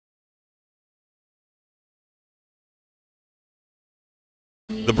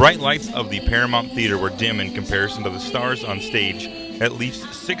The bright lights of the Paramount Theater were dim in comparison to the stars on stage at Leafs'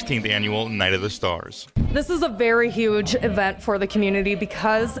 16th annual Night of the Stars. This is a very huge event for the community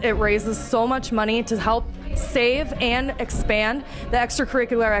because it raises so much money to help save and expand the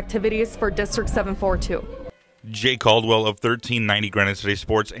extracurricular activities for District 742. Jay Caldwell of 1390 Granite City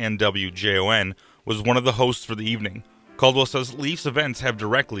Sports and WJON was one of the hosts for the evening. Caldwell says Leafs events have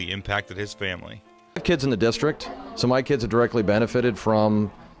directly impacted his family. I have kids in the district, so my kids have directly benefited from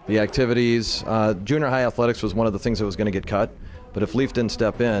the activities. Junior high athletics was one of the things that was going to get cut, but if Leaf didn't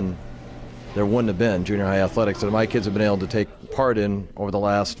step in, there wouldn't have been junior high athletics that my kids have been able to take part in over the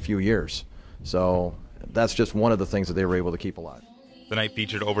last few years. So that's just one of the things that they were able to keep alive. The night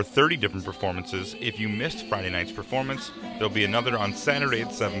featured over 30 different performances. If you missed Friday night's performance, there'll be another on Saturday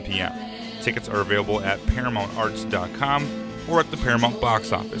at 7 p.m. Tickets are available at ParamountArts.com or at the Paramount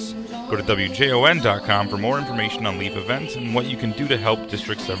box office. Go to WJON.com for more information on Leaf events and what you can do to help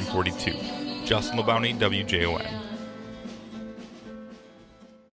District 742. Justin LeBounty, WJON.